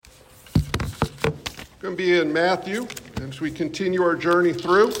Going to be in Matthew as we continue our journey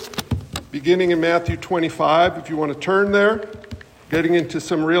through, beginning in Matthew 25. If you want to turn there, getting into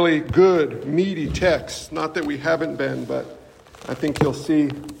some really good, meaty texts. Not that we haven't been, but I think you'll see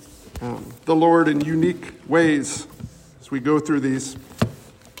the Lord in unique ways as we go through these.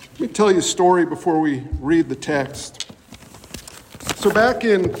 Let me tell you a story before we read the text. So back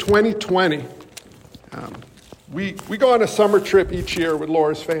in 2020, we go on a summer trip each year with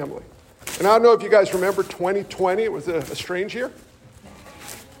Laura's family. And I don't know if you guys remember 2020. It was a strange year.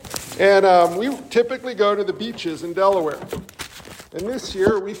 And we typically go to the beaches in Delaware. And this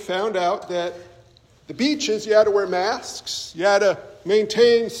year we found out that the beaches, you had to wear masks. You had to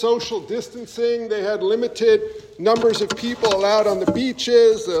maintain social distancing. They had limited numbers of people allowed on the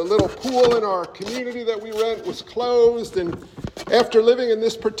beaches. The little pool in our community that we rent was closed. And after living in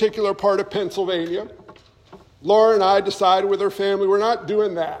this particular part of Pennsylvania, Laura and I decided with her family, we're not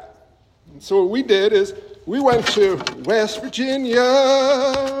doing that. And so what we did is we went to West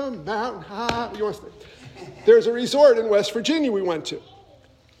Virginia, Mountain High. There's a resort in West Virginia we went to.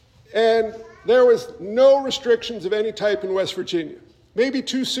 And there was no restrictions of any type in West Virginia. Maybe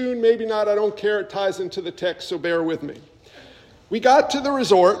too soon, maybe not. I don't care. It ties into the text, so bear with me. We got to the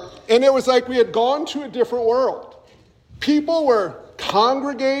resort, and it was like we had gone to a different world. People were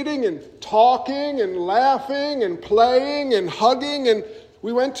congregating and talking and laughing and playing and hugging, and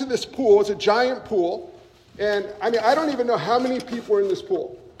we went to this pool. It's a giant pool. And I don't even know how many people were in this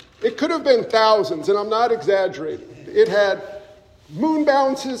pool. It could have been thousands, and I'm not exaggerating. It had moon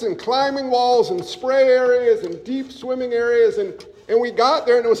bounces and climbing walls and spray areas and deep swimming areas. And we got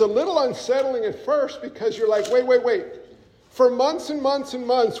there, and it was a little unsettling at first because you're like, wait. For months and months and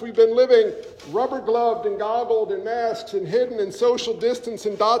months, we've been living rubber-gloved and goggled and masks and hidden and social distance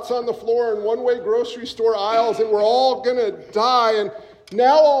and dots on the floor and one-way grocery store aisles, and we're all going to die. And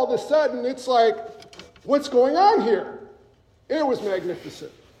now all of a sudden, it's like, what's going on here? It was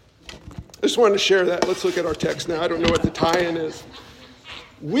magnificent. I just wanted to share that. Let's look at our text now. I don't know what the tie-in is.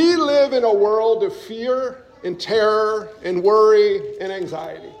 We live in a world of fear and terror and worry and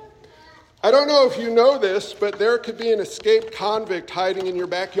anxiety. I don't know if you know this, but there could be an escaped convict hiding in your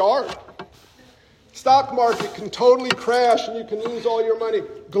backyard. Stock market can totally crash and you can lose all your money.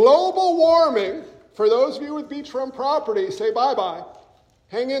 Global warming, for those of you with beachfront property, say bye-bye.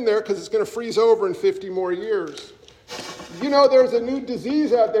 Hang in there because it's going to freeze over in 50 more years. You know, there's a new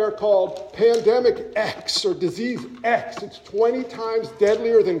disease out there called Pandemic X or Disease X. It's 20 times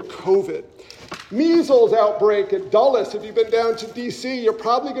deadlier than COVID. Measles outbreak at Dulles. If you've been down to D.C., you're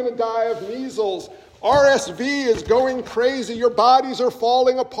probably going to die of measles. RSV is going crazy. Your bodies are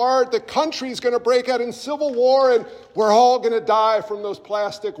falling apart. The country's going to break out in civil war, and we're all going to die from those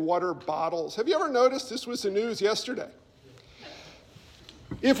plastic water bottles. Have you ever noticed this was the news yesterday?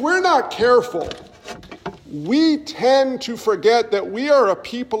 If we're not careful, we tend to forget that we are a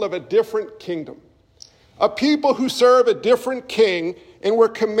people of a different kingdom, a people who serve a different king, and we're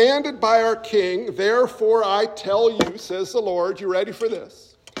commanded by our king. Therefore, I tell you, says the Lord, you ready for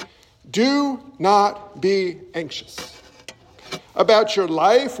this? Do not be anxious about your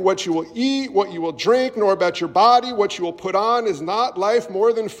life, what you will eat, what you will drink, nor about your body, what you will put on. Is not life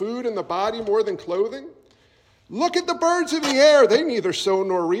more than food and the body more than clothing? Look at the birds of the air. They neither sow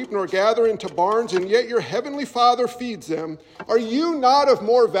nor reap nor gather into barns, and yet your heavenly Father feeds them. Are you not of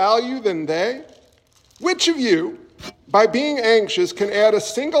more value than they? Which of you, by being anxious, can add a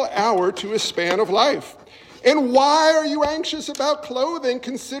single hour to his span of life? And why are you anxious about clothing?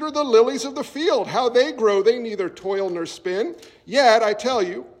 Consider the lilies of the field, how they grow. They neither toil nor spin. Yet, I tell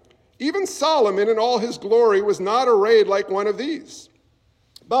you, even Solomon in all his glory was not arrayed like one of these.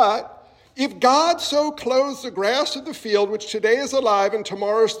 But if God so clothes the grass of the field, which today is alive and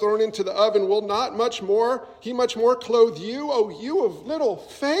tomorrow is thrown into the oven, will not much more clothe you, O you of little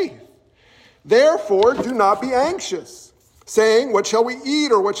faith? Therefore, do not be anxious, saying, what shall we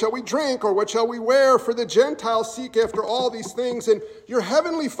eat, or what shall we drink, or what shall we wear? For the Gentiles seek after all these things, and your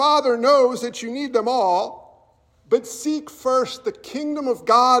heavenly Father knows that you need them all. But seek first the kingdom of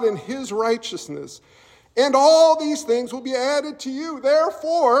God and his righteousness, and all these things will be added to you.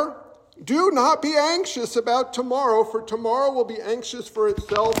 Therefore, do not be anxious about tomorrow, for tomorrow will be anxious for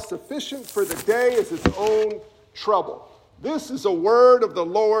itself. Sufficient for the day is its own trouble. This is a word of the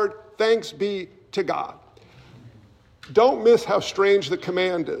Lord. Thanks be to God. Don't miss how strange the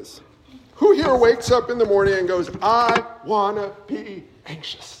command is. Who here wakes up in the morning and goes, I want to be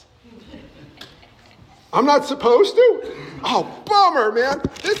anxious? I'm not supposed to? Oh, bummer, man.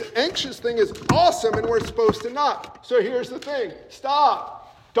 This anxious thing is awesome, and we're supposed to not. So here's the thing. Stop.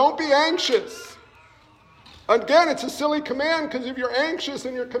 Don't be anxious. Again, it's a silly command because if you're anxious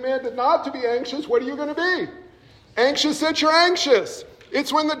and you're commanded not to be anxious, what are you going to be? Anxious that you're anxious.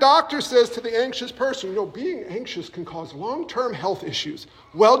 It's when the doctor says to the anxious person, being anxious can cause long-term health issues.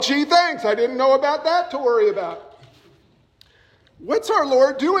 Well, gee, thanks. I didn't know about that to worry about. What's our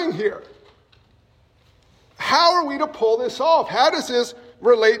Lord doing here? How are we to pull this off? How does this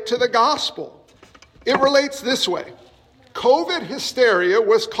relate to the gospel? It relates this way. COVID hysteria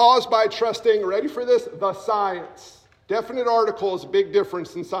was caused by trusting, ready for this, the science. Definite article is a big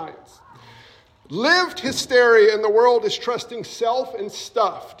difference in science. Lived hysteria in the world is trusting self and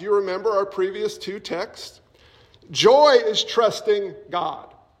stuff. Do you remember our previous two texts? Joy is trusting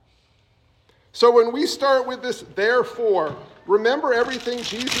God. So when we start with this therefore, remember everything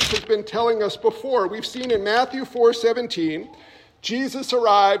Jesus has been telling us before. We've seen in Matthew 4:17, Jesus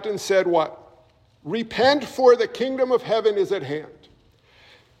arrived and said what? Repent, for the kingdom of heaven is at hand.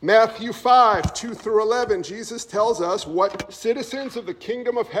 Matthew 5:2-11, Jesus tells us what citizens of the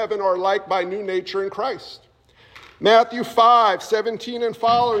kingdom of heaven are like by new nature in Christ. Matthew 5:17 and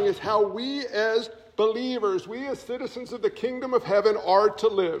following is how we as believers, we as citizens of the kingdom of heaven are to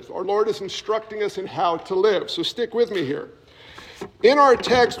live. Our Lord is instructing us in how to live. So stick with me here. In our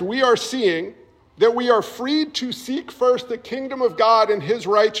text, we are seeing that we are freed to seek first the kingdom of God and his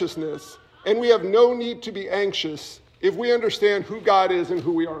righteousness, and we have no need to be anxious if we understand who God is and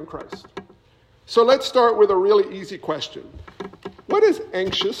who we are in Christ. So let's start with a really easy question. What does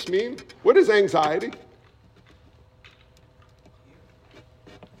anxious mean? What is anxiety?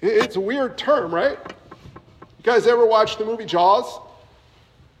 It's a weird term, right? You guys ever watch the movie Jaws?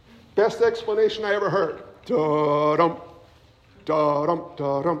 Best explanation I ever heard. Da-dum, da-dum,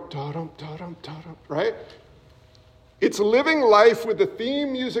 da-dum, da-dum, da-dum, da-dum, right? It's living life with the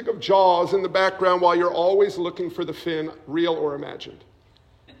theme music of Jaws in the background while you're always looking for the fin, real or imagined.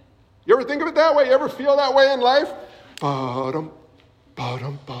 You ever think of it that way? You ever feel that way in life? Bottom,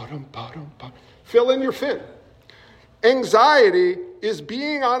 bottom, bottom, bottom, bottom. Fill in your fin. Anxiety is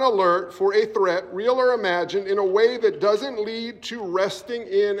being on alert for a threat, real or imagined, in a way that doesn't lead to resting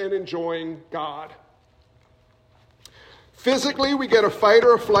in and enjoying God. Physically, we get a fight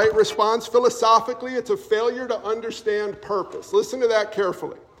or a flight response. Philosophically, it's a failure to understand purpose. Listen to that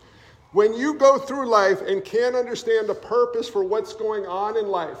carefully. When you go through life and can't understand a purpose for what's going on in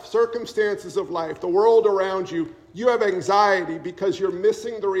life, circumstances of life, the world around you, you have anxiety because you're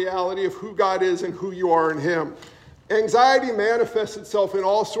missing the reality of who God is and who you are in him. Anxiety manifests itself in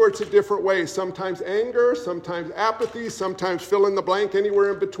all sorts of different ways. Sometimes anger, sometimes apathy, sometimes fill in the blank,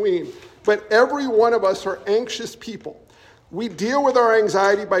 anywhere in between. But every one of us are anxious people. We deal with our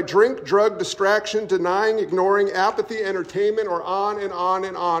anxiety by drink, drug, distraction, denying, ignoring, apathy, entertainment, or on and on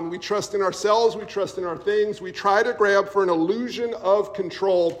and on. We trust in ourselves, we trust in our things, we try to grab for an illusion of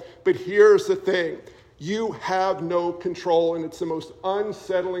control. But here's the thing. You have no control, and it's the most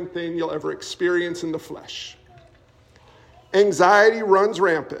unsettling thing you'll ever experience in the flesh. Anxiety runs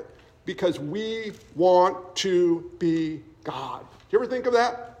rampant because we want to be God. Do you ever think of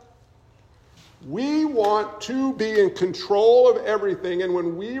that? We want to be in control of everything, and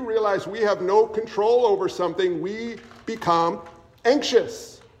when we realize we have no control over something, we become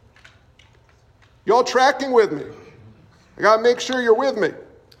anxious. Y'all tracking with me? I got to make sure you're with me.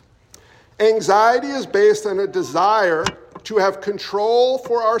 Anxiety is based on a desire to have control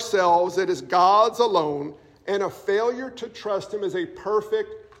for ourselves that is God's alone, and a failure to trust him as a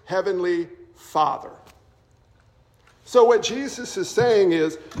perfect heavenly Father. So what Jesus is saying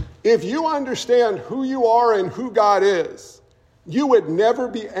is, if you understand who you are and who God is, you would never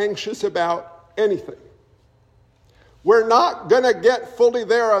be anxious about anything. We're not going to get fully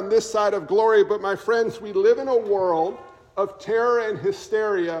there on this side of glory, but my friends, we live in a world of terror and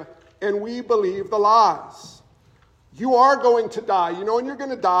hysteria, and we believe the lies. You are going to die. You know when you're going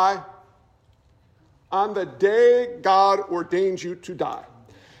to die? On the day God ordains you to die.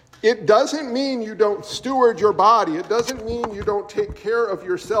 It doesn't mean you don't steward your body. It doesn't mean you don't take care of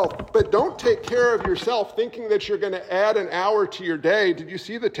yourself. But don't take care of yourself thinking that you're going to add an hour to your day. Did you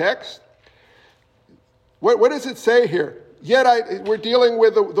see the text? What does it say here? Yet we're dealing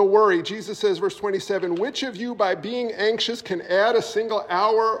with the worry. Jesus says, verse 27, which of you by being anxious can add a single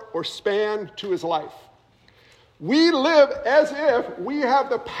hour or span to his life? We live as if we have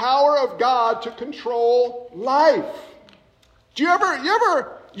the power of God to control life. Do you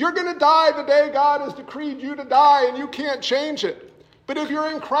ever, you're going to die the day God has decreed you to die and you can't change it. But if you're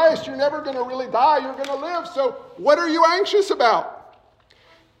in Christ, you're never going to really die. You're going to live. So what are you anxious about?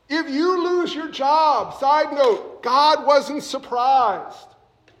 If you lose your job, side note, God wasn't surprised.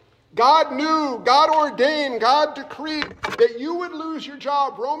 God knew, God ordained, God decreed that you would lose your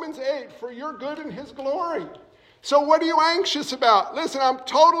job, Romans 8, for your good and his glory. So what are you anxious about? Listen, I'm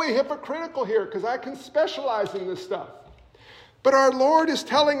totally hypocritical here because I can specialize in this stuff. But our Lord is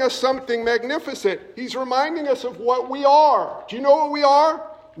telling us something magnificent. He's reminding us of what we are. Do you know what we are?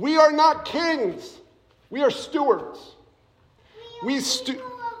 We are not kings. We are stewards. We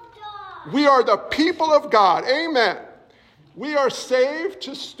are the people of God. Amen. We are saved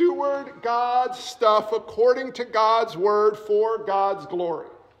to steward God's stuff according to God's word for God's glory.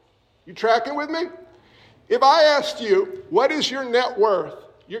 You tracking with me? If I asked you, what is your net worth?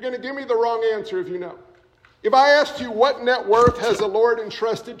 You're going to give me the wrong answer if you know. If I asked you, what net worth has the Lord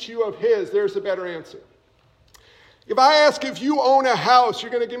entrusted to you of his? There's a better answer. If I ask if you own a house,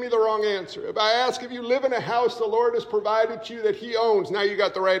 you're going to give me the wrong answer. If I ask if you live in a house the Lord has provided to you that he owns, now you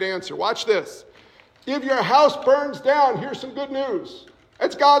got the right answer. Watch this. If your house burns down, here's some good news.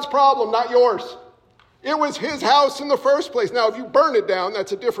 It's God's problem, not yours. It was his house in the first place. Now, if you burn it down,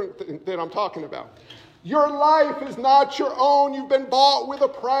 that's a different thing that I'm talking about. Your life is not your own. You've been bought with a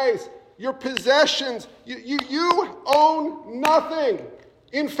price. Your possessions, you own nothing.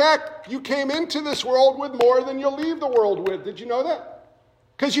 In fact, you came into this world with more than you'll leave the world with. Did you know that?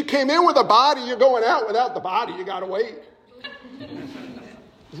 Because you came in with a body, you're going out without the body. You got to wait.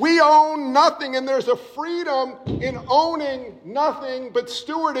 We own nothing, and there's a freedom in owning nothing but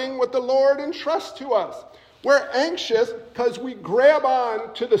stewarding what the Lord entrusts to us. We're anxious because we grab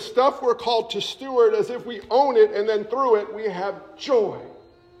on to the stuff we're called to steward as if we own it, and then through it we have joy.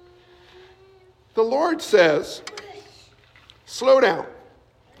 The Lord says, slow down.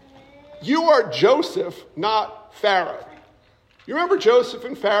 You are Joseph, not Pharaoh. You remember Joseph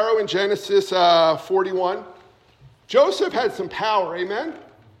and Pharaoh in Genesis 41? Joseph had some power, amen?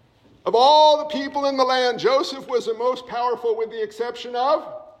 Of all the people in the land, Joseph was the most powerful with the exception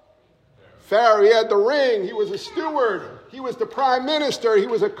of Pharaoh. He had the ring. He was a steward. He was the prime minister. He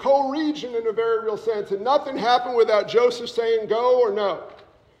was a co-regent in a very real sense. And nothing happened without Joseph saying go or no.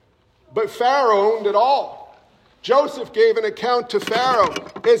 But Pharaoh owned it all. Joseph gave an account to Pharaoh.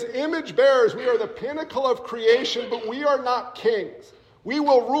 As image bearers, we are the pinnacle of creation, but we are not kings. We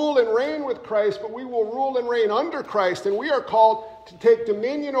will rule and reign with Christ, but we will rule and reign under Christ. And we are called to take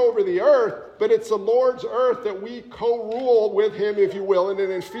dominion over the earth, but it's the Lord's earth that we co-rule with him, if you will, in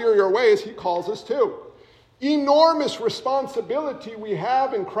an inferior way, as he calls us to. Enormous responsibility we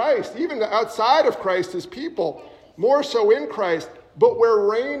have in Christ, even outside of Christ as people, more so in Christ. But we're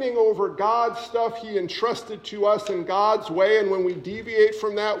reigning over God's stuff he entrusted to us in God's way. And when we deviate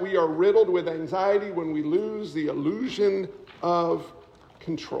from that, we are riddled with anxiety when we lose the illusion of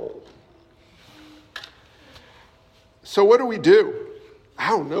control. So what do we do? I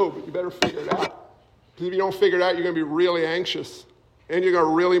don't know, but you better figure it out. Because if you don't figure it out, you're going to be really anxious. And you're going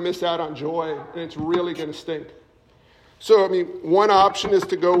to really miss out on joy. And it's really going to stink. So, one option is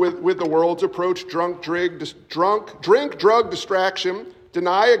to go with the world's approach, drink, drug, distraction,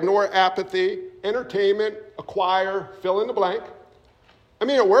 deny, ignore, apathy, entertainment, acquire, fill in the blank.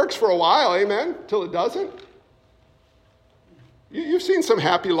 It works for a while, amen, till it doesn't. You've seen some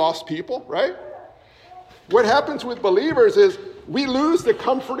happy lost people, right? What happens with believers is we lose the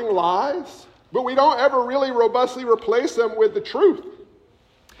comforting lies, but we don't ever really robustly replace them with the truth.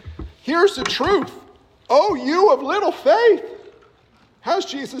 Here's the truth. Oh, you of little faith. How's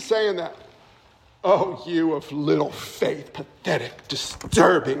Jesus saying that? Oh, you of little faith, pathetic,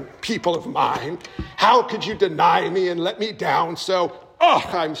 disturbing people of mine. How could you deny me and let me down so?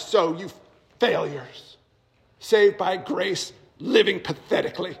 You failures. Saved by grace, living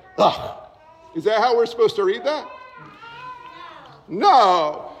pathetically. Is that how we're supposed to read that?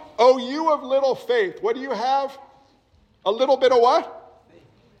 No. Oh, you of little faith. What do you have? A little bit of what?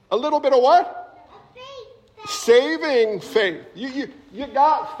 A little bit of what? Saving faith. You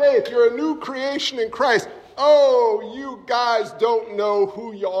got faith. You're a new creation in Christ. Oh, you guys don't know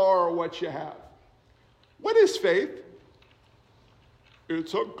who you are or what you have. What is faith?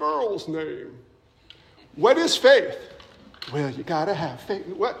 It's a girl's name. What is faith? Well, you got to have faith.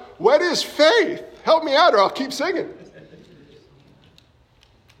 What is faith? Help me out or I'll keep singing.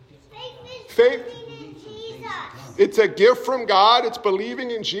 Faith. It's a gift from God. It's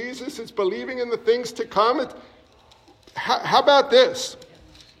believing in Jesus. It's believing in the things to come. How about this?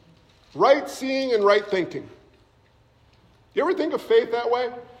 Right seeing and right thinking. You ever think of faith that way?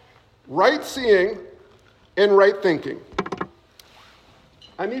 Right seeing and right thinking.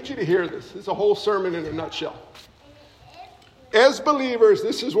 I need you to hear this. This is a whole sermon in a nutshell. As believers,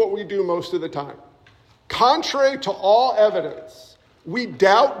 this is what we do most of the time. Contrary to all evidence, we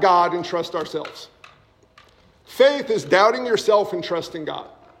doubt God and trust ourselves. Faith is doubting yourself and trusting God.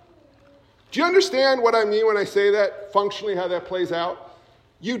 Do you understand what I mean when I say that, functionally how that plays out?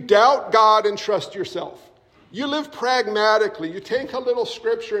 You doubt God and trust yourself. You live pragmatically. You take a little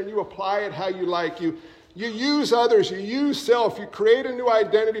scripture and you apply it how you like. You use others. You use self. You create a new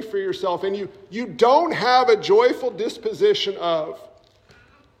identity for yourself. And you don't have a joyful disposition of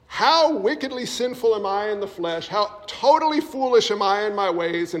how wickedly sinful am I in the flesh? How totally foolish am I in my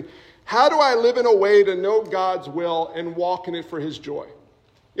ways? And how do I live in a way to know God's will and walk in it for his joy?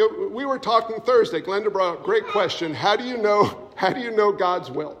 We were talking Thursday. Glenda brought up a great question. How do you know God's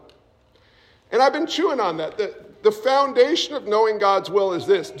will? And I've been chewing on that. The foundation of knowing God's will is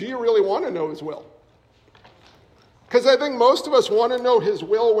this. Do you really want to know his will? Because I think most of us want to know his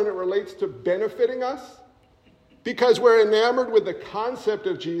will when it relates to benefiting us, because we're enamored with the concept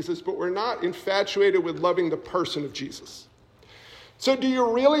of Jesus, but we're not infatuated with loving the person of Jesus. So do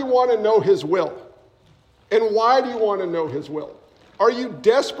you really want to know his will? And why do you want to know his will? Are you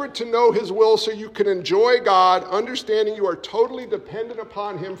desperate to know his will so you can enjoy God, understanding you are totally dependent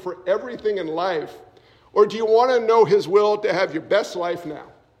upon him for everything in life? Or do you want to know his will to have your best life now?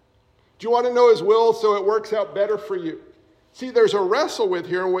 Do you want to know his will so it works out better for you? See, there's a wrestle with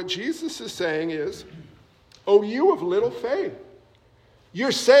here, and what Jesus is saying is, oh, you of little faith.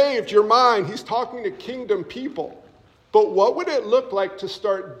 You're saved, you're mine. He's talking to kingdom people. But what would it look like to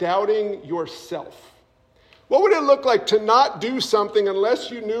start doubting yourself? What would it look like to not do something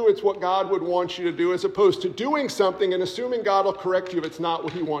unless you knew it's what God would want you to do, as opposed to doing something and assuming God will correct you if it's not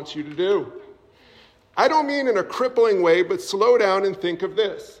what he wants you to do? I don't mean in a crippling way, but slow down and think of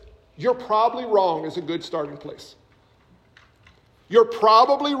this. You're probably wrong is a good starting place. You're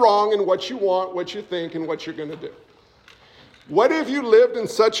probably wrong in what you want, what you think, and what you're going to do. What if you lived in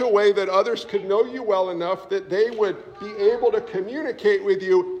such a way that others could know you well enough that they would be able to communicate with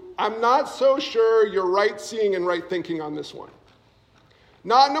you, I'm not so sure you're right seeing and right thinking on this one.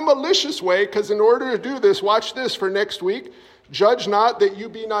 Not in a malicious way, because in order to do this, watch this for next week, judge not that you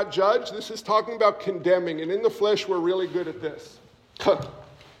be not judged. This is talking about condemning, and in the flesh we're really good at this.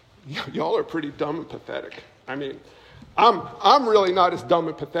 Y'all are pretty dumb and pathetic. I mean, I'm really not as dumb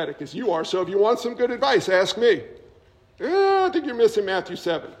and pathetic as you are, so if you want some good advice, ask me. I think you're missing Matthew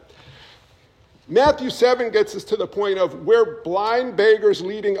 7. Matthew 7 gets us to the point of we're blind beggars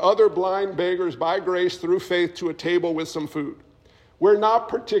leading other blind beggars by grace through faith to a table with some food. We're not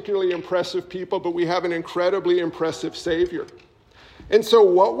particularly impressive people, but we have an incredibly impressive Savior. And so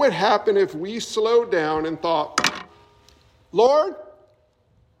what would happen if we slowed down and thought, Lord,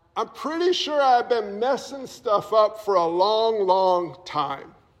 I'm pretty sure I've been messing stuff up for a long, long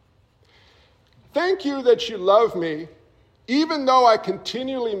time. Thank you that you love me, even though I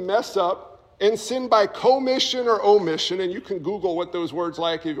continually mess up and sin by commission or omission, and you can Google what those words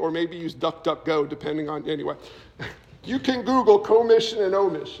like, or maybe use DuckDuckGo, depending on, anyway. You can Google commission and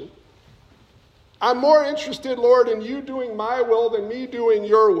omission. I'm more interested, Lord, in you doing my will than me doing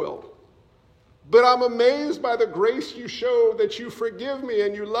your will. But I'm amazed by the grace you show that you forgive me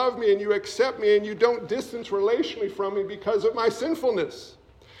and you love me and you accept me and you don't distance relationally from me because of my sinfulness.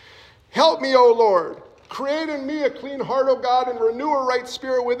 Help me, O Lord. Create in me a clean heart, O God, and renew a right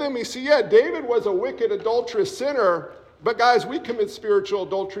spirit within me. See, yeah, David was a wicked, adulterous sinner, but guys, we commit spiritual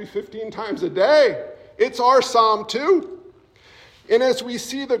adultery 15 times a day. It's our psalm too. And as we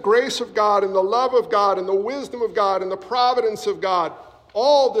see the grace of God and the love of God and the wisdom of God and the providence of God,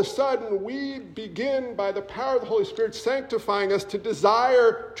 all of a sudden we begin by the power of the Holy Spirit sanctifying us to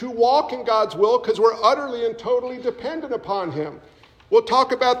desire to walk in God's will because we're utterly and totally dependent upon him. We'll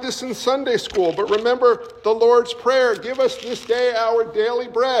talk about this in Sunday school, but remember the Lord's Prayer, give us this day our daily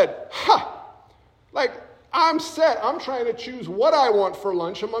bread. Like, I'm set. I'm trying to choose what I want for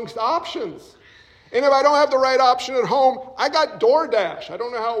lunch amongst options. And if I don't have the right option at home, I got DoorDash. I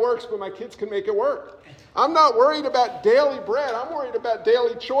don't know how it works, but my kids can make it work. I'm not worried about daily bread. I'm worried about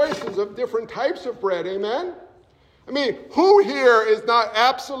daily choices of different types of bread. Amen? I mean, who here is not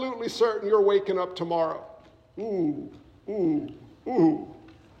absolutely certain you're waking up tomorrow? Ooh.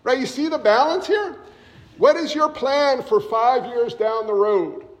 Right, you see the balance here? What is your plan for 5 years down the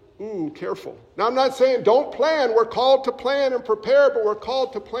road? Ooh, careful. Now, I'm not saying don't plan. We're called to plan and prepare, but we're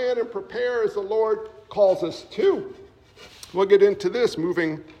called to plan and prepare as the Lord calls us to. We'll get into this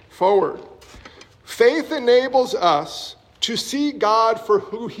moving forward. Faith enables us to see God for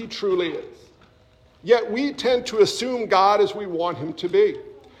who he truly is. Yet we tend to assume God as we want him to be.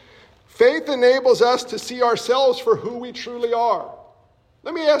 Faith enables us to see ourselves for who we truly are.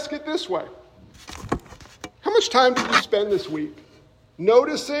 Let me ask it this way. How much time did you spend this week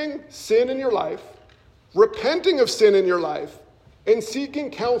noticing sin in your life, repenting of sin in your life, and seeking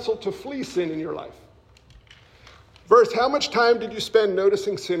counsel to flee sin in your life? First, how much time did you spend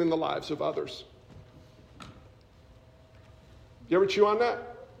noticing sin in the lives of others? You ever chew on that?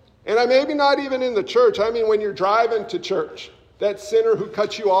 And I maybe not even in the church. I mean, when you're driving to church, that sinner who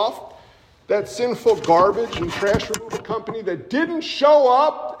cut you off, that sinful garbage and trash removal company that didn't show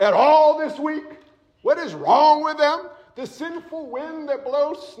up at all this week. What is wrong with them? The sinful wind that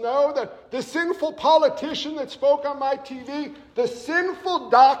blows snow, the sinful politician that spoke on my TV, the sinful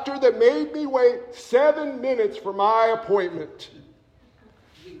doctor that made me wait 7 minutes for my appointment.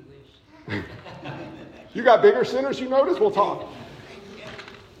 You got bigger sinners you notice? We'll talk.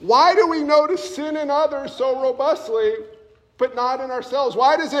 Why do we notice sin in others so robustly, but not in ourselves?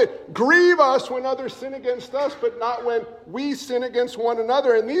 Why does it grieve us when others sin against us, but not when we sin against one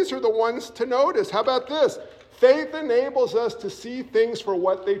another? And these are the ones to notice. How about this? Faith enables us to see things for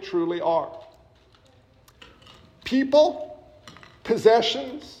what they truly are. People,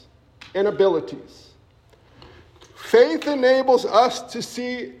 possessions, and abilities. Faith enables us to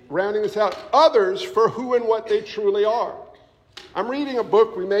see, rounding this out, others for who and what they truly are. I'm reading a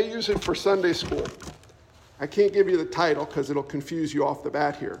book. We may use it for Sunday school. I can't give you the title because it'll confuse you off the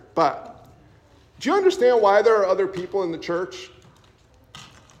bat here. But do you understand why there are other people in the church?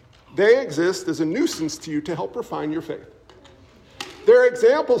 They exist as a nuisance to you to help refine your faith. They're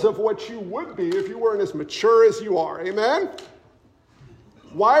examples of what you would be if you weren't as mature as you are. Amen?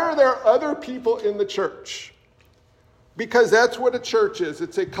 Why are there other people in the church? Because that's what a church is.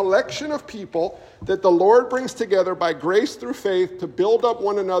 It's a collection of people that the Lord brings together by grace through faith to build up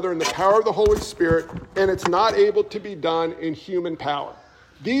one another in the power of the Holy Spirit, and it's not able to be done in human power.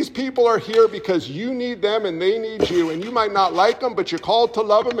 These people are here because you need them and they need you, and you might not like them, but you're called to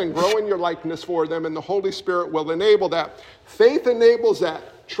love them and grow in your likeness for them, and the Holy Spirit will enable that. Faith enables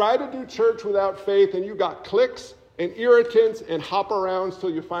that. Try to do church without faith, and you got cliques and irritants and hop-arounds till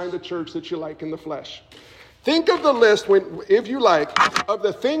you find a church that you like in the flesh. Think of the list, if you like, of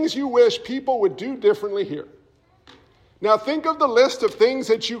the things you wish people would do differently here. Now think of the list of things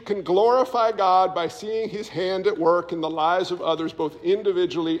that you can glorify God by seeing his hand at work in the lives of others, both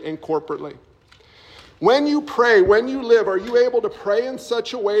individually and corporately. When you pray, when you live, are you able to pray in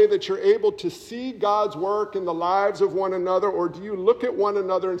such a way that you're able to see God's work in the lives of one another, or do you look at one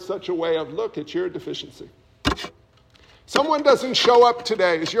another in such a way of, look, it's your deficiency? Someone doesn't show up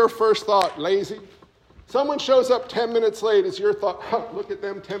today. Is your first thought lazy? Someone shows up 10 minutes late. Is your thought, look at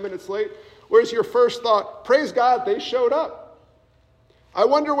them 10 minutes late? Or is your first thought, praise God, they showed up. I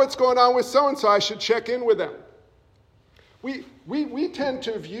wonder what's going on with so-and-so. I should check in with them. We tend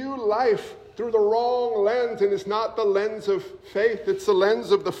to view life through the wrong lens, and it's not the lens of faith. It's the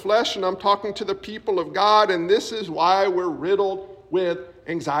lens of the flesh, and I'm talking to the people of God, and this is why we're riddled with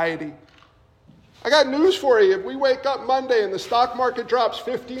anxiety. I got news for you. If we wake up Monday and the stock market drops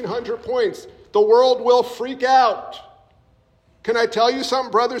 1,500 points, the world will freak out. Can I tell you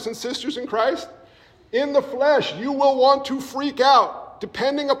something, brothers and sisters in Christ? In the flesh, you will want to freak out,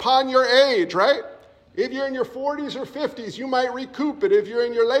 depending upon your age, right? If you're in your 40s or 50s, you might recoup it. If you're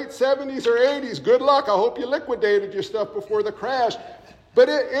in your late 70s or 80s, good luck. I hope you liquidated your stuff before the crash. But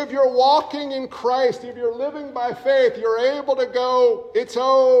if you're walking in Christ, if you're living by faith, you're able to go, it's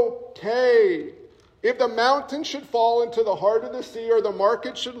okay. If the mountain should fall into the heart of the sea, or the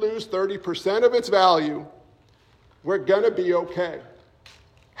market should lose 30% of its value, we're going to be okay.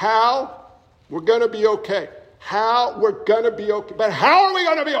 How? We're going to be okay. How? We're going to be okay. But how are we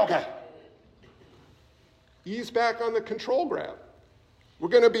going to be okay? Ease back on the control grab. We're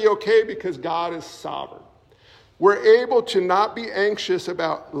going to be okay because God is sovereign. We're able to not be anxious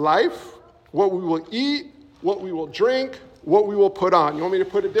about life, what we will eat, what we will drink, what we will put on. You want me to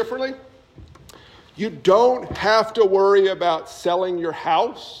put it differently? You don't have to worry about selling your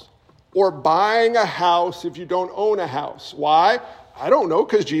house or buying a house if you don't own a house. Why? I don't know,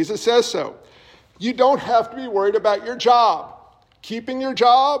 because Jesus says so. You don't have to be worried about your job. Keeping your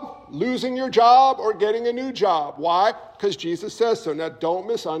job, losing your job, or getting a new job. Why? Because Jesus says so. Now, don't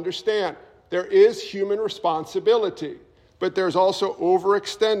misunderstand. There is human responsibility, but there's also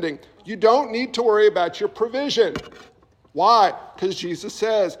overextending. You don't need to worry about your provision. Why? Because Jesus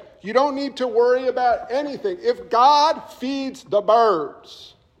says you don't need to worry about anything. If God feeds the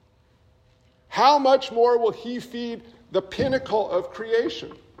birds, how much more will he feed the pinnacle of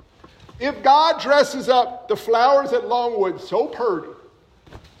creation? If God dresses up the flowers at Longwood so pretty,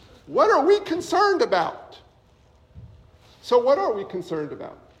 what are we concerned about? So what are we concerned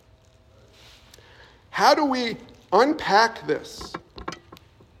about? How do we unpack this?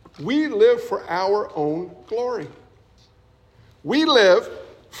 We live for our own glory. We live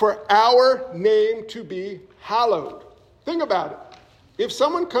for our name to be hallowed. Think about it. If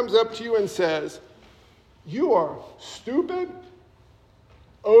someone comes up to you and says, You are stupid,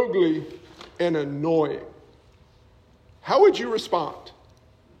 ugly, and annoying. How would you respond?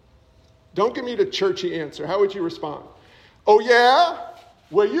 Don't give me the churchy answer. How would you respond? Oh, yeah?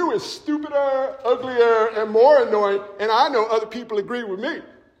 Well, you is stupider, uglier, and more annoying, and I know other people agree with me.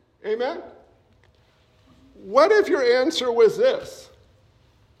 Amen? What if your answer was this?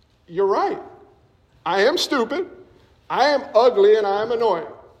 You're right. I am stupid, I am ugly, and I am annoying.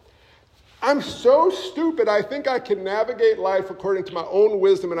 I'm so stupid, I think I can navigate life according to my own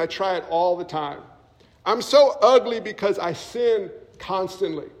wisdom, and I try it all the time. I'm so ugly because I sin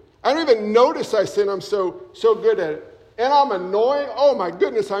constantly. I don't even notice I sin. I'm so good at it. And I'm annoying. Oh my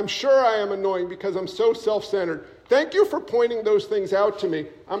goodness, I'm sure I am annoying because I'm so self-centered. Thank you for pointing those things out to me.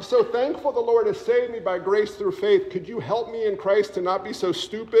 I'm so thankful the Lord has saved me by grace through faith. Could you help me in Christ to not be so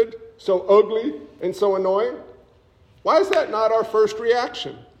stupid, so ugly, and so annoying? Why is that not our first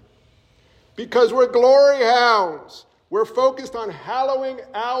reaction? Because we're glory hounds. We're focused on hallowing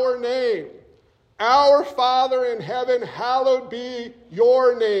our name. Our Father in heaven, hallowed be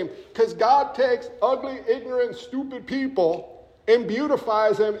your name. Because God takes ugly, ignorant, stupid people and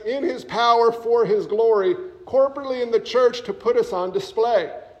beautifies them in his power for his glory, corporately in the church to put us on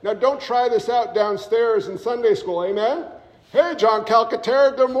display. Now, don't try this out downstairs in Sunday school, amen? Hey, John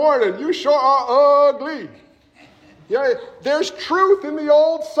Calcaterra, good morning. You sure are ugly. Yeah, there's truth in the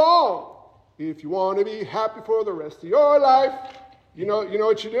old song. If you want to be happy for the rest of your life, you know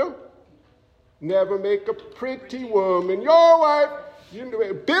what you do? Never make a pretty woman your wife.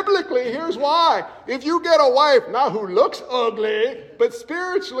 Biblically, here's why. If you get a wife, not who looks ugly, but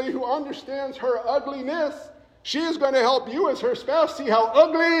spiritually who understands her ugliness, she is going to help you as her spouse see how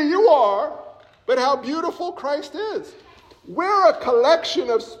ugly you are, but how beautiful Christ is. We're a collection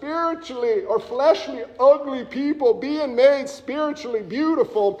of spiritually or fleshly ugly people being made spiritually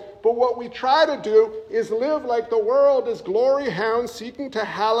beautiful, but what we try to do is live like the world as glory hounds seeking to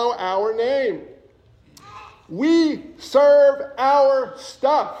hallow our name. We serve our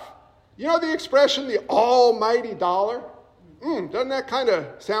stuff. You know the expression, the almighty dollar? Doesn't that kind of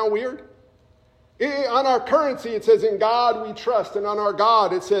sound weird? On our currency, it says, in God we trust. And on our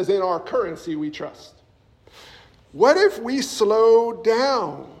God, it says, in our currency we trust. What if we slowed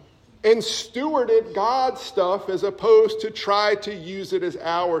down and stewarded God's stuff as opposed to try to use it as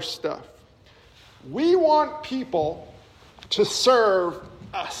our stuff? We want people to serve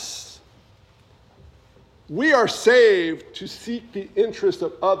us. We are saved to seek the interest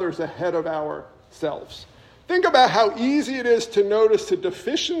of others ahead of ourselves. Think about how easy it is to notice the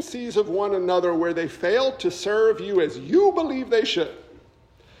deficiencies of one another where they fail to serve you as you believe they should.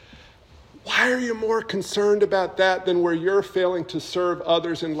 Why are you more concerned about that than where you're failing to serve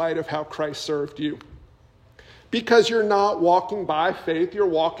others in light of how Christ served you? Because you're not walking by faith, you're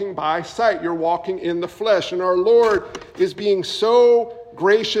walking by sight. You're walking in the flesh. And our Lord is being so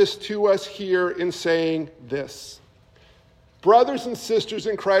gracious to us here in saying this. Brothers and sisters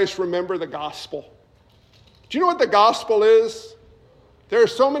in Christ, remember the gospel. Do you know what the gospel is? There are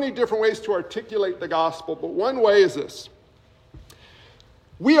so many different ways to articulate the gospel, but one way is this.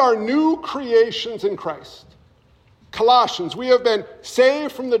 We are new creations in Christ. Colossians, we have been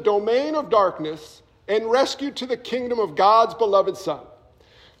saved from the domain of darkness and rescued to the kingdom of God's beloved Son.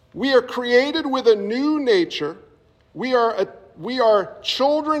 We are created with a new nature. We are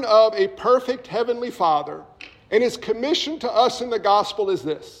children of a perfect heavenly Father. And his commission to us in the gospel is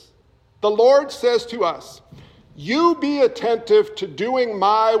this. The Lord says to us, you be attentive to doing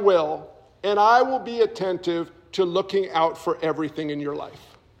my will, and I will be attentive to looking out for everything in your life.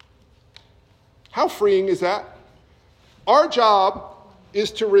 How freeing is that? Our job is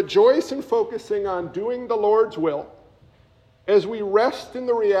to rejoice in focusing on doing the Lord's will as we rest in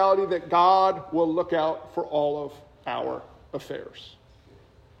the reality that God will look out for all of our affairs.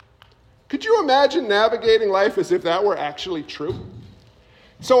 Could you imagine navigating life as if that were actually true?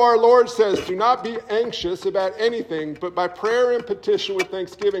 So our Lord says, do not be anxious about anything, but by prayer and petition with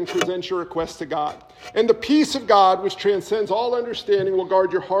thanksgiving, present your requests to God. And the peace of God, which transcends all understanding, will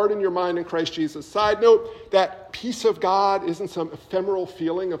guard your heart and your mind in Christ Jesus. Side note, that peace of God isn't some ephemeral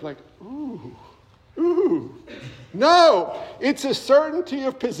feeling of like, ooh. No, it's a certainty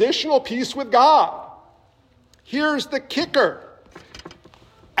of positional peace with God. Here's the kicker.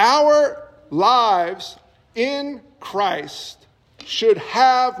 Our lives in Christ should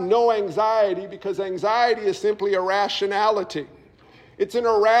have no anxiety, because anxiety is simply irrationality. It's an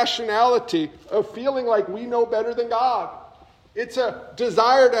irrationality of feeling like we know better than God. It's a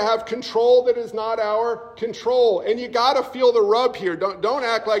desire to have control that is not our control. And you got to feel the rub here. Don't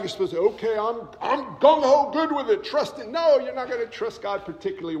act like you're supposed to, okay, I'm gung-ho good with it, trust it. No, you're not going to trust God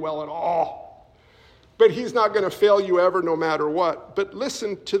particularly well at all. but he's not going to fail you ever no matter what. But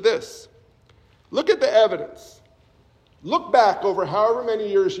listen to this. Look at the evidence. Look back over however many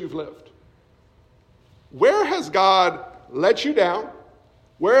years you've lived. Where has God let you down?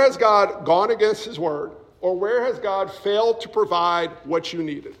 Where has God gone against his word? Or where has God failed to provide what you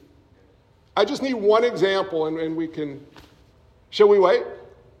needed? I just need one example and we can... Shall we wait?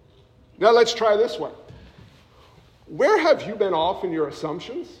 Now let's try this one. Where have you been off in your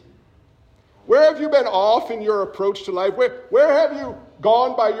assumptions? Where have you been off in your approach to life? Where have you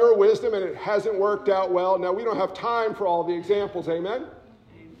gone by your wisdom and it hasn't worked out well? Now, we don't have time for all the examples, amen?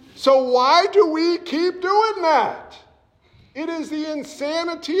 So why do we keep doing that? It is the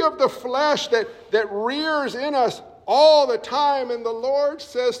insanity of the flesh that rears in us all the time. And the Lord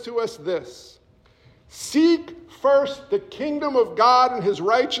says to us this: seek first the kingdom of God and his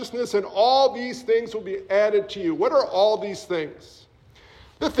righteousness, and all these things will be added to you. What are all these things?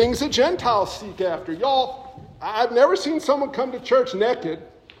 The things that Gentiles seek after. Y'all, I've never seen someone come to church naked.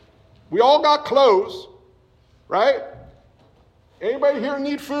 We all got clothes, right? Anybody here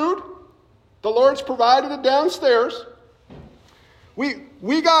need food? The Lord's provided it downstairs.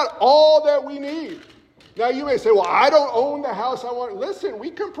 We got all that we need. Now you may say, well, I don't own the house I want. Listen,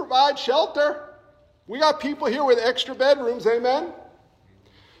 we can provide shelter. We got people here with extra bedrooms, amen?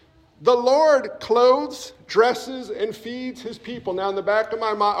 The Lord clothes, dresses, and feeds his people. Now in the back of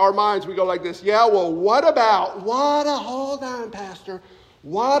our minds, we go like this. Yeah, well, hold on, Pastor.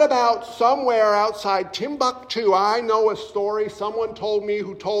 What about somewhere outside Timbuktu? I know a story someone told me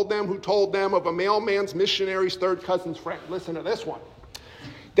who told them of a mailman's missionary's third cousin's friend. Listen to this one.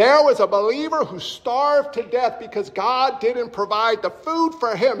 There was a believer who starved to death because God didn't provide the food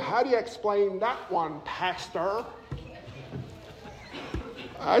for him. How do you explain that one, Pastor?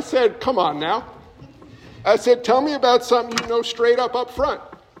 I said, come on now. I said, tell me about something you know straight up front.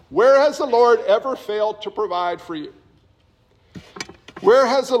 Where has the Lord ever failed to provide for you? Where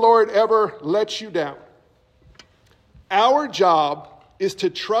has the Lord ever let you down? Our job is to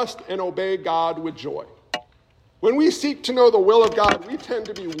trust and obey God with joy. When we seek to know the will of God, we tend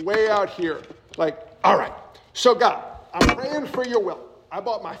to be way out here. Like, all right, so God, I'm praying for your will. I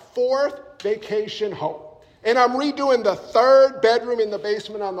bought my 4th vacation home. And I'm redoing the 3rd bedroom in the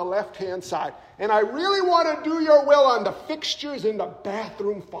basement on the left-hand side. And I really want to do your will on the fixtures in the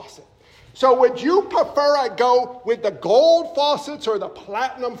bathroom faucet. So would you prefer I go with the gold faucets or the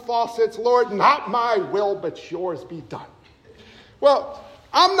platinum faucets? Lord, not my will, but yours be done. Well,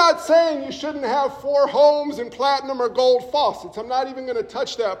 I'm not saying you shouldn't have 4 homes and platinum or gold faucets. I'm not even going to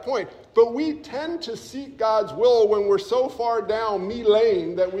touch that point. But we tend to seek God's will when we're so far down me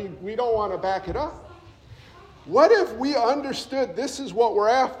lane that we don't want to back it up. What if we understood this is what we're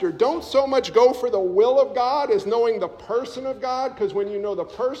after? Don't so much go for the will of God as knowing the person of God, because when you know the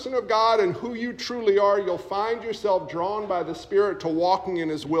person of God and who you truly are, you'll find yourself drawn by the Spirit to walking in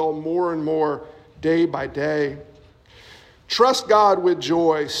his will more and more day by day. Trust God with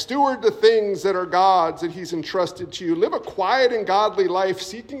joy. Steward the things that are God's that he's entrusted to you. Live a quiet and godly life,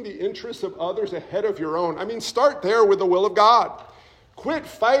 seeking the interests of others ahead of your own. I mean, start there with the will of God. Quit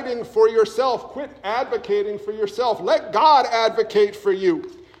fighting for yourself. Quit advocating for yourself. Let God advocate for you.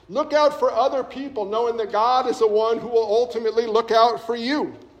 Look out for other people, knowing that God is the one who will ultimately look out for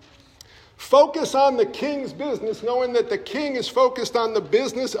you. Focus on the king's business, knowing that the king is focused on the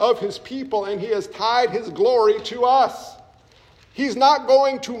business of his people, and he has tied his glory to us. He's not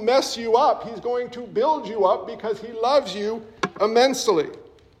going to mess you up. He's going to build you up because he loves you immensely.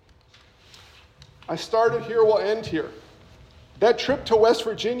 I started here, we'll end here. That trip to West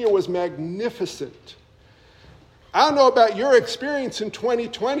Virginia was magnificent. I don't know about your experience in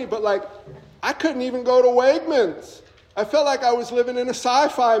 2020, but I couldn't even go to Wegmans. I felt like I was living in a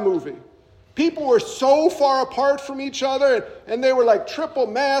sci-fi movie. People were so far apart from each other, and they were like triple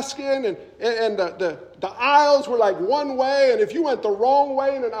masking, and the aisles were like one way, and if you went the wrong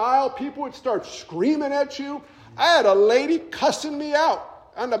way in an aisle, people would start screaming at you. I had a lady cussing me out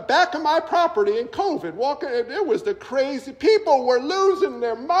on the back of my property in COVID, walking. It was the crazy. People were losing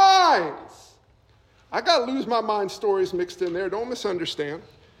their minds. I got lose my mind stories mixed in there. Don't misunderstand.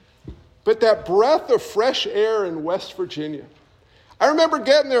 But that breath of fresh air in West Virginia. I remember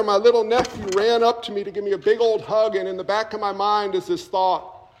getting there. My little nephew ran up to me to give me a big old hug. And in the back of my mind is this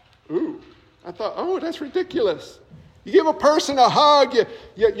thought, I thought, that's ridiculous. You give a person a hug.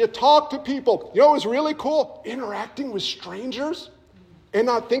 You talk to people. You know what was really cool? Interacting with strangers. And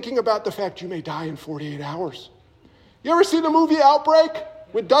not thinking about the fact you may die in 48 hours. You ever see the movie Outbreak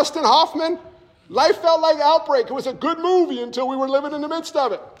with Dustin Hoffman? Life felt like Outbreak. It was a good movie until we were living in the midst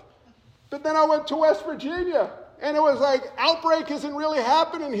of it. But then I went to West Virginia, and it was like, Outbreak isn't really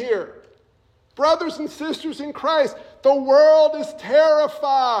happening here. Brothers and sisters in Christ, the world is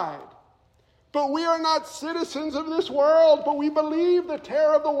terrified. But we are not citizens of this world, but we believe the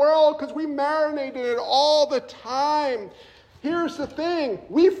terror of the world because we marinate in it all the time. Here's the thing,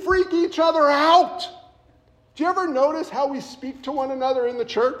 we freak each other out. Do you ever notice how we speak to one another in the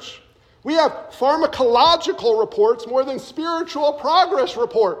church? We have pharmacological reports more than spiritual progress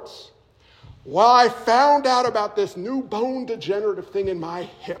reports. Well, I found out about this new bone degenerative thing in my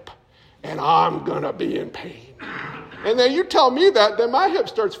hip, and I'm going to be in pain. And then you tell me that, then my hip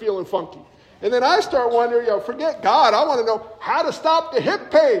starts feeling funky. And then I start wondering, forget God, I want to know how to stop the hip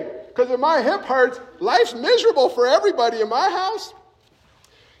pain. Because if my hip hurts, life's miserable for everybody in my house.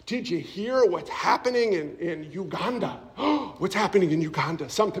 Did you hear what's happening in Uganda? What's happening in Uganda?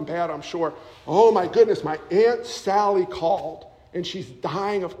 Something bad, I'm sure. Oh my goodness, my Aunt Sally called, and she's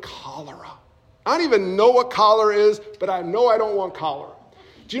dying of cholera. I don't even know what cholera is, but I know I don't want cholera.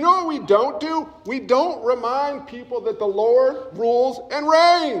 Do you know what we don't do? We don't remind people that the Lord rules and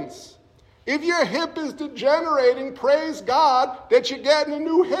reigns. If your hip is degenerating, praise God that you're getting a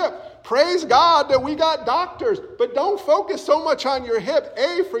new hip. Praise God that we got doctors. But don't focus so much on your hip,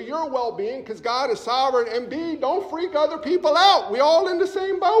 A, for your well-being, because God is sovereign, and B, don't freak other people out. We're all in the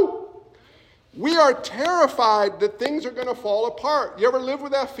same boat. We are terrified that things are going to fall apart. You ever live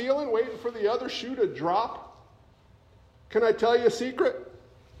with that feeling, waiting for the other shoe to drop? Can I tell you a secret?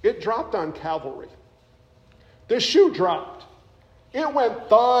 It dropped on Calvary. The shoe dropped. It went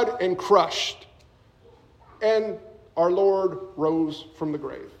thud and crushed. And our Lord rose from the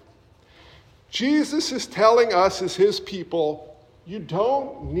grave. Jesus is telling us as his people, you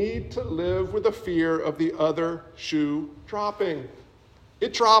don't need to live with the fear of the other shoe dropping.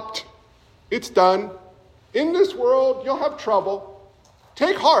 It dropped. It's done. In this world, you'll have trouble.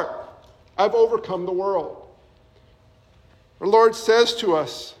 Take heart. I've overcome the world. Our Lord says to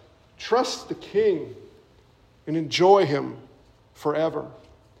us, trust the King and enjoy him forever.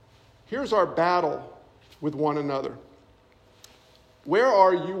 Here's our battle with one another. Where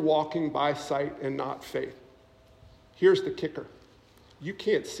are you walking by sight and not faith? Here's the kicker. You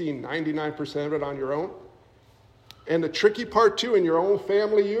can't see 99% of it on your own. And the tricky part too, in your own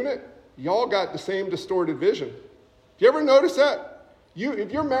family unit, y'all got the same distorted vision. Do you ever notice that?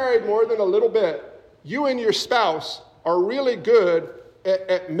 If you're married more than a little bit, you and your spouse are really good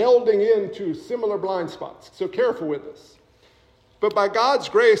at melding into similar blind spots. So careful with this. But by God's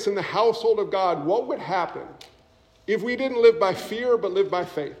grace in the household of God, what would happen if we didn't live by fear but live by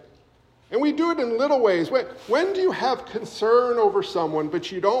faith? And we do it in little ways. When do you have concern over someone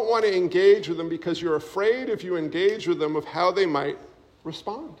but you don't want to engage with them because you're afraid if you engage with them of how they might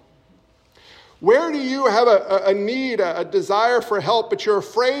respond? Where do you have a need, a desire for help, but you're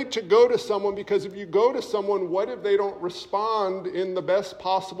afraid to go to someone because if you go to someone, what if they don't respond in the best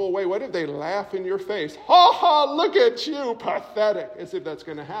possible way? What if they laugh in your face? Ha ha, look at you, pathetic, as if that's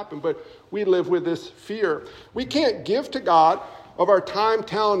going to happen. But we live with this fear. We can't give to God of our time,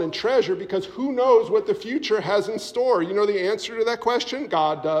 talent, and treasure because who knows what the future has in store? You know the answer to that question?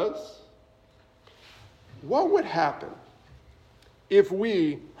 God does. What would happen if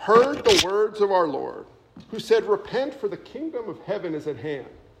we heard the words of our Lord, who said, repent for the kingdom of heaven is at hand,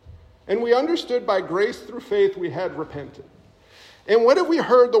 and we understood by grace through faith we had repented? And what if we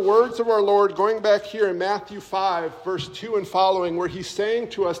heard the words of our Lord going back here in Matthew 5, verse 2 and following, where he's saying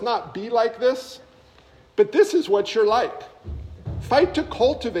to us, not be like this, but this is what you're like. Fight to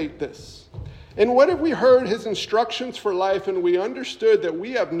cultivate this. And what if we heard his instructions for life and we understood that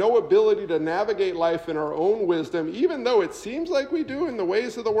we have no ability to navigate life in our own wisdom, even though it seems like we do in the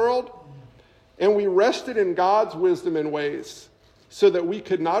ways of the world? And we rested in God's wisdom and ways so that we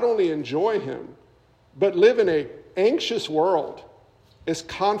could not only enjoy him, but live in an anxious world as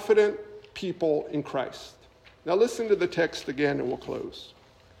confident people in Christ. Now listen to the text again and we'll close.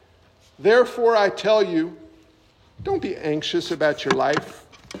 Therefore I tell you, don't be anxious about your life,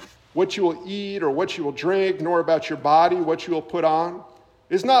 what you will eat or what you will drink, nor about your body, what you will put on.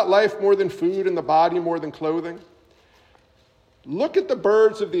 Is not life more than food and the body more than clothing? Look at the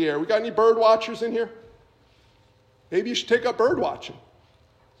birds of the air. We got any bird watchers in here? Maybe you should take up bird watching.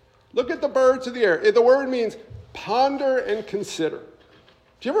 Look at the birds of the air. The word means ponder and consider.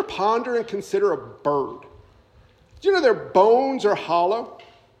 Do you ever ponder and consider a bird? Do you know their bones are hollow?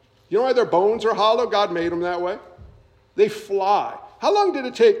 You know why their bones are hollow? God made them that way. They fly. How long did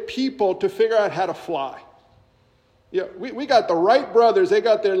it take people to figure out how to fly? Yeah, we got the Wright brothers. They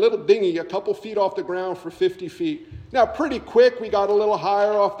got their little dinghy a couple feet off the ground for 50 feet. Now, pretty quick, we got a little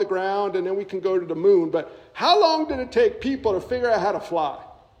higher off the ground, and then we can go to the moon. But how long did it take people to figure out how to fly?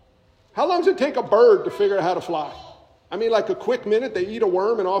 How long does it take a bird to figure out how to fly? I mean, like a quick minute, they eat a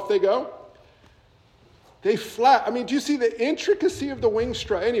worm and off they go? They flap. I mean, do you see the intricacy of the wing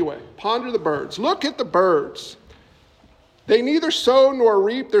strut? Anyway, ponder the birds. Look at the birds. They neither sow nor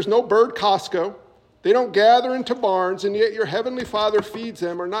reap. There's no bird Costco. They don't gather into barns, and yet your heavenly Father feeds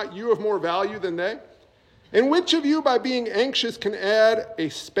them. Are not you of more value than they? And which of you, by being anxious, can add a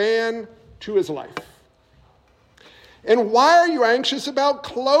span to his life? And why are you anxious about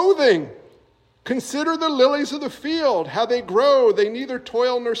clothing? Consider the lilies of the field, how they grow. They neither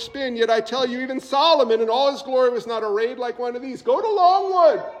toil nor spin. Yet I tell you, even Solomon in all his glory was not arrayed like one of these. Go to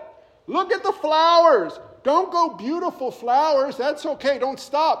Longwood. Look at the flowers. Don't go beautiful flowers. That's okay. Don't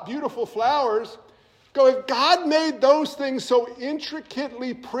stop beautiful flowers. Go, if God made those things so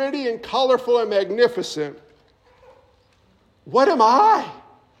intricately pretty and colorful and magnificent, what am I?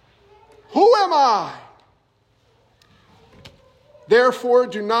 Who am I? Therefore,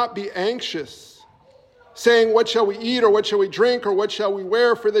 do not be anxious, saying, what shall we eat, or what shall we drink, or what shall we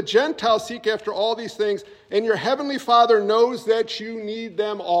wear? For the Gentiles seek after all these things, and your heavenly Father knows that you need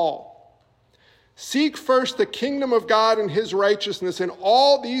them all. Seek first the kingdom of God and his righteousness, and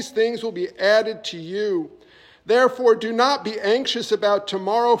all these things will be added to you. Therefore, do not be anxious about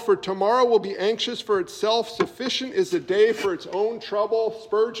tomorrow, for tomorrow will be anxious for itself. Sufficient is the day for its own trouble.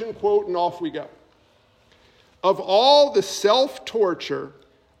 Spurgeon quote, and off we go. Of all the self-torture,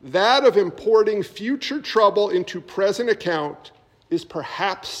 that of importing future trouble into present account is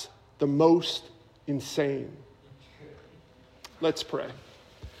perhaps the most insane. Let's pray.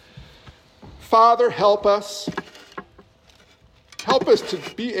 Father, help us. Help us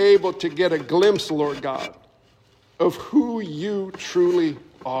to be able to get a glimpse, Lord God, of who you truly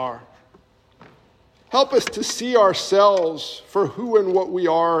are. Help us to see ourselves for who and what we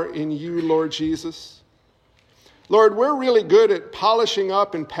are in you, Lord Jesus. Lord, we're really good at polishing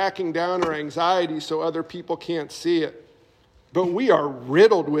up and packing down our anxiety so other people can't see it. But we are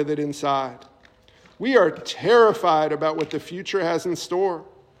riddled with it inside. We are terrified about what the future has in store.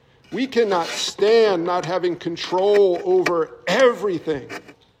 We cannot stand not having control over everything.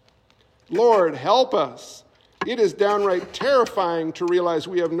 Lord, help us. It is downright terrifying to realize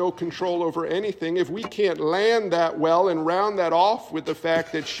we have no control over anything if we can't land that well and round that off with the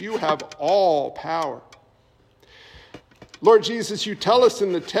fact that you have all power. Lord Jesus, you tell us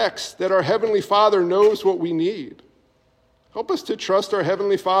in the text that our Heavenly Father knows what we need. Help us to trust our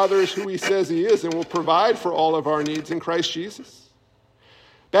Heavenly Father as who he says he is and will provide for all of our needs in Christ Jesus.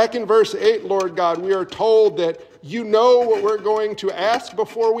 Back in verse 8, Lord God, we are told that you know what we're going to ask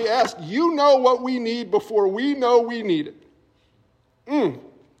before we ask. You know what we need before we know we need it.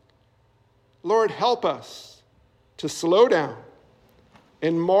 Lord, help us to slow down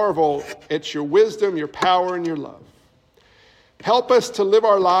and marvel at your wisdom, your power, and your love. Help us to live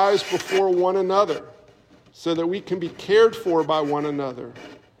our lives before one another so that we can be cared for by one another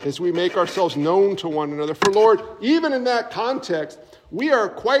as we make ourselves known to one another. For Lord, even in that context, we are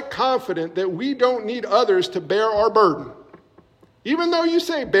quite confident that we don't need others to bear our burden. Even though you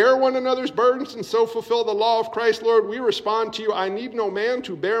say, bear one another's burdens and so fulfill the law of Christ, Lord, we respond to you, I need no man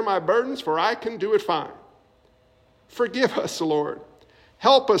to bear my burdens, for I can do it fine. Forgive us, Lord.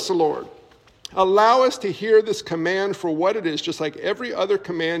 Help us, Lord. Allow us to hear this command for what it is, just like every other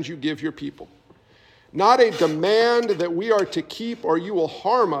command you give your people. Not a demand that we are to keep or you will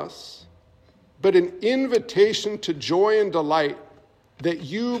harm us, but an invitation to joy and delight that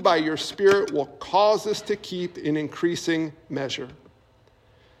you, by your Spirit, will cause us to keep in increasing measure.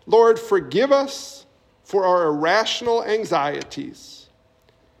 Lord, forgive us for our irrational anxieties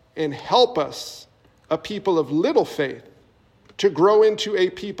and help us, a people of little faith, to grow into a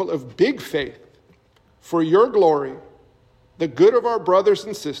people of big faith for your glory, the good of our brothers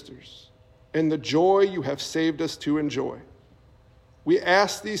and sisters, and the joy you have saved us to enjoy. We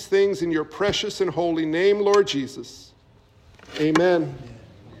ask these things in your precious and holy name, Lord Jesus. Amen.